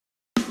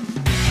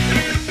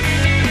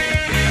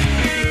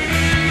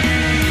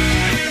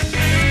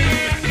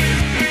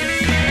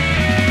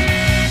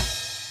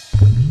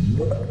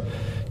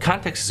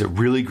Context is a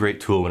really great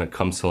tool when it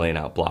comes to laying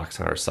out blocks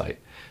on our site.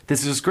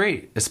 This is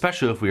great,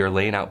 especially if we are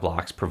laying out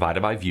blocks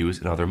provided by views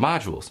and other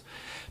modules.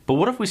 But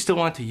what if we still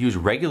want to use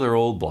regular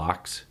old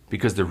blocks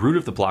because the root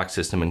of the block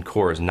system in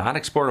core is not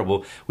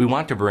exportable? We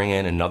want to bring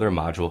in another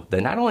module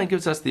that not only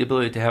gives us the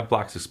ability to have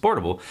blocks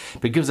exportable,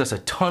 but gives us a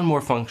ton more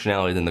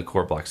functionality than the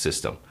core block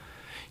system.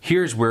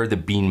 Here's where the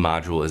bean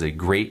module is a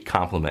great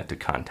complement to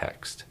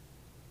Context.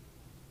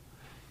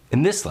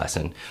 In this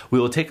lesson, we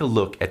will take a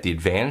look at the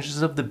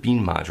advantages of the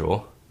bean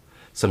module,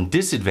 some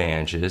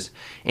disadvantages,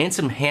 and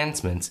some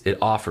enhancements it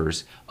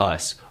offers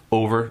us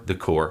over the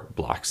core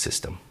block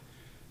system.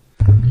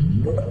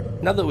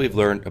 Now that we've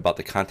learned about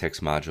the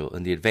Context module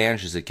and the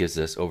advantages it gives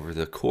us over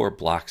the core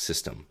block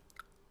system,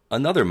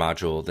 another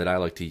module that I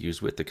like to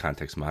use with the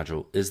Context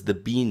module is the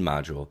bean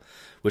module,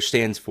 which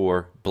stands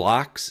for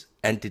Blocks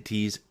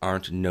Entities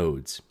Aren't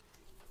Nodes.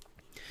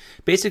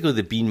 Basically,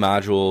 the bean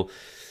module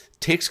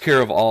takes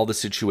care of all the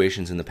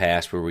situations in the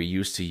past where we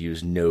used to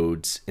use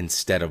nodes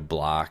instead of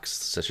blocks,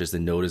 such as the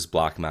node as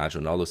block module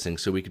and all those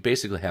things, so we could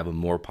basically have a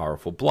more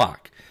powerful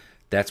block.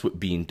 That's what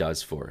bean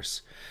does for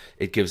us.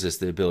 It gives us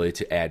the ability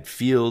to add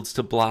fields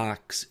to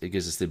blocks. It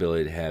gives us the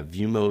ability to have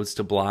view modes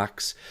to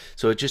blocks.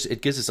 So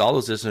it gives us all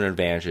those different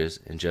advantages.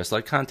 And just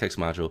like Context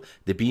module,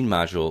 the bean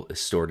module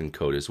is stored in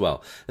code as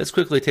well. Let's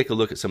quickly take a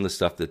look at some of the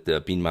stuff that the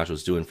bean module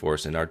is doing for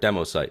us in our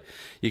demo site.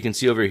 You can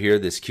see over here,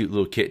 this cute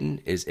little kitten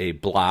is a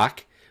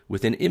block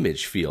with an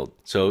image field.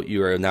 So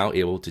you are now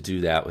able to do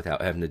that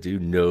without having to do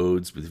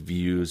nodes with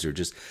views or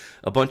just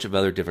a bunch of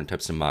other different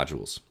types of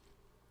modules.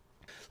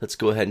 Let's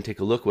go ahead and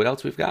take a look what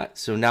else we've got.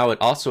 So now it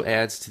also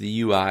adds to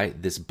the UI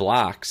this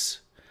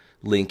blocks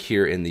link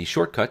here in the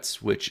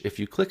shortcuts, which if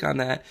you click on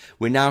that,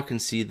 we now can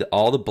see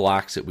all the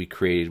blocks that we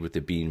created with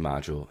the bean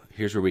module.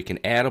 Here's where we can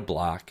add a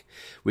block.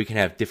 We can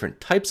have different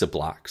types of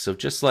blocks. So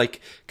just like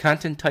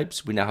content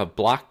types, we now have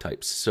block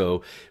types.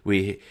 So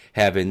we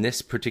have in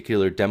this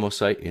particular demo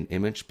site an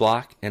image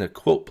block and a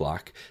quote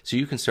block. So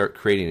you can start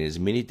creating as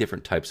many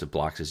different types of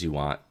blocks as you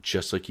want,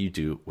 just like you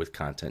do with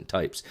content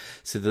types.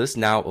 So this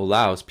now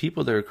allows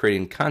people that are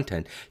creating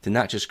content to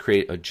not just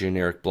create a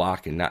generic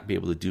block and not be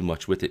able to do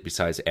much with it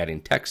besides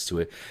adding text to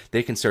it.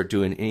 They can start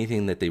doing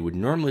anything that they would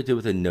normally do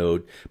with a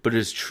node, but it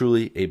is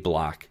truly a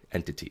block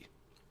entity.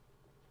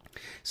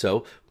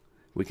 So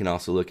we can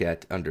also look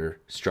at under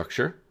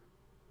structure.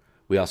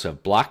 We also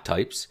have block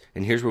types,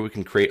 and here's where we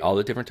can create all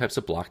the different types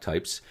of block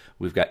types.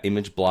 We've got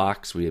image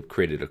blocks, we have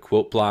created a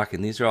quote block,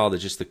 and these are all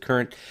just the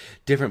current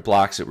different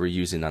blocks that we're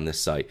using on this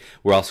site.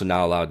 We're also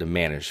now allowed to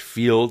manage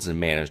fields and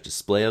manage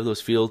display of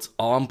those fields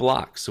all in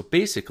blocks. So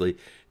basically,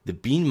 the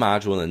bean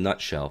module in a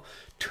nutshell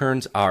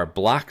turns our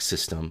block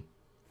system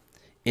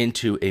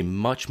into a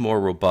much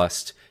more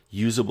robust,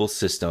 usable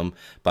system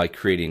by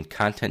creating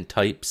content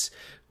types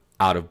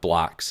out of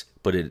blocks,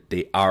 but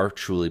they are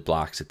truly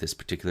blocks at this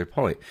particular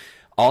point.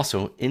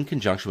 Also, in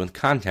conjunction with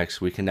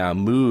Context, we can now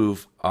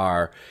move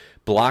our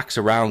blocks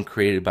around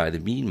created by the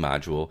bean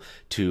module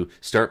to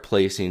start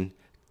placing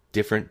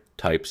different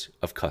types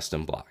of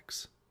custom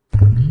blocks.